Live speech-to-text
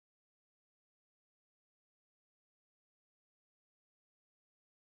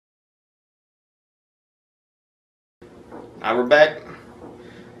We're back.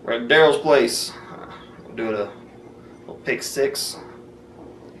 We're at Daryl's place. We're doing a little pick six.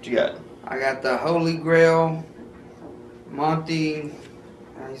 What you got? I got the Holy Grail Monty.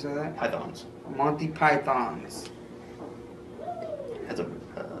 How do you say that? Pythons. Monty Pythons.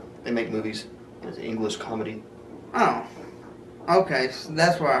 They make movies. It's an English comedy. Oh, okay. So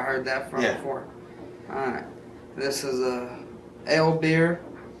that's where I heard that from Yeah. before. All right. This is a ale beer,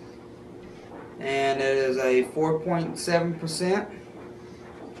 and it is a 4.7%.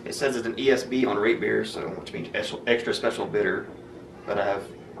 It says it's an ESB on rate beer, so which means extra special bitter. But I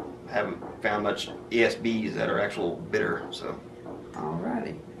haven't found much ESBs that are actual bitter. So.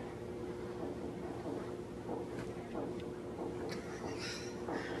 Alrighty.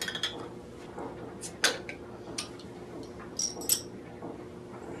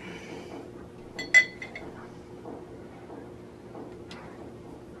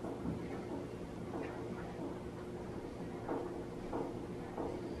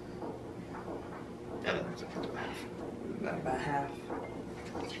 Yeah, that's About half.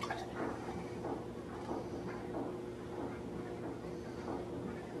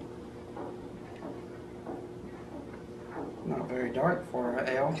 Not very dark for an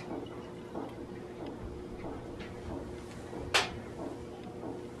ale.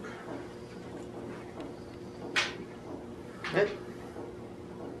 it.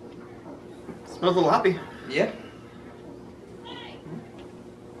 Smells a little hoppy. Yeah.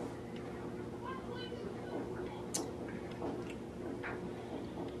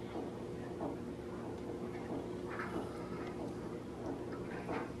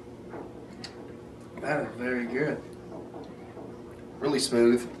 That is very good. Really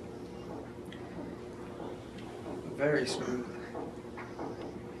smooth. Very smooth.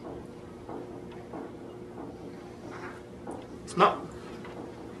 It's not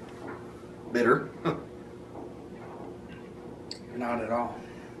bitter. Not at all.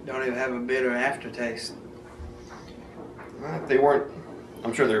 Don't even have a bitter aftertaste. If they weren't,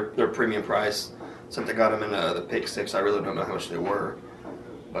 I'm sure they're premium price. Since I got them in the pick six, I really don't know how much they were.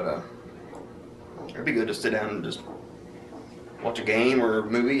 But it'd be good to sit down and just watch a game or a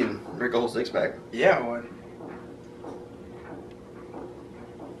movie and drink a whole six pack. Yeah, it would.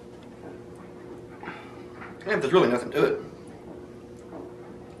 Yeah, there's really nothing to it.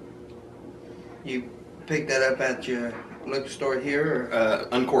 You picked that up at your liquor store here, or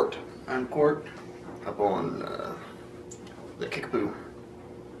Uncorked. uncorked? Up on the Kickapoo.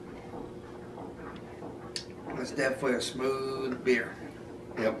 It's definitely a smooth beer.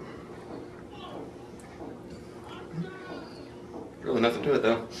 Yep. Really nothing to it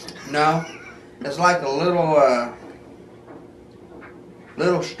though. No, it's like a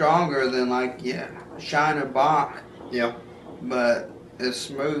little stronger than like Shiner Bock, Yeah. but it's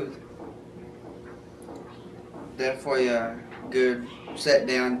smooth. Definitely a good sit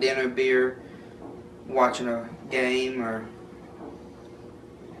down dinner beer, watching a game, or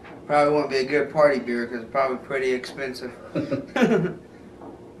probably won't be a good party beer because it's probably pretty expensive.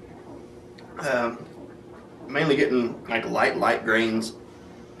 Mainly getting like light grains.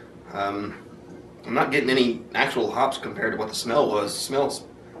 I'm not getting any actual hops compared to what the smell was.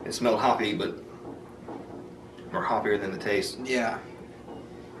 It smelled hoppy, but more hoppier than the taste. Yeah,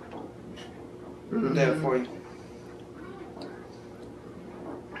 definitely.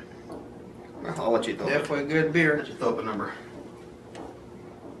 Well, I'll let you throw it. Definitely a good beer. Let you throw up a number.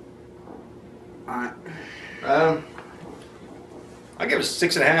 Alright. I give it a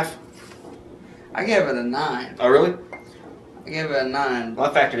 6.5. I gave it a 9. Oh, really? I gave it a 9. Well,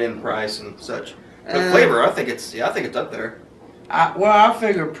 I factored in price and such. But flavor, I think it's up there. I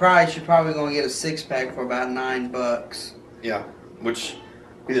figure price, you're probably going to get a 6-pack for about $9. Yeah, which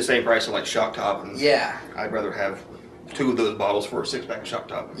be the same price as like Shock Top. And Yeah. I'd rather have 2 of those bottles for a 6-pack of Shock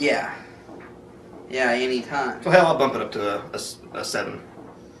Top. Yeah. Yeah, anytime. So hell, I'll bump it up to a 7.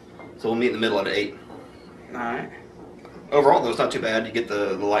 So we'll meet in the middle at an 8. Alright. Overall, though, it's not too bad. You get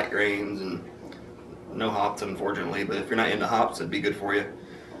the light grains and no hops, unfortunately. But if you're not into hops, it'd be good for you.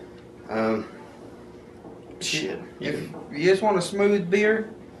 Shit. If you just want a smooth beer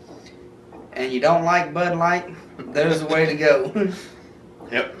and you don't like Bud Light, there's the way to go.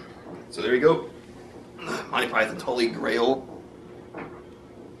 Yep. So there you go. Monty Python's Holy Grail.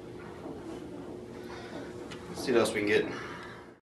 Let's see what else we can get.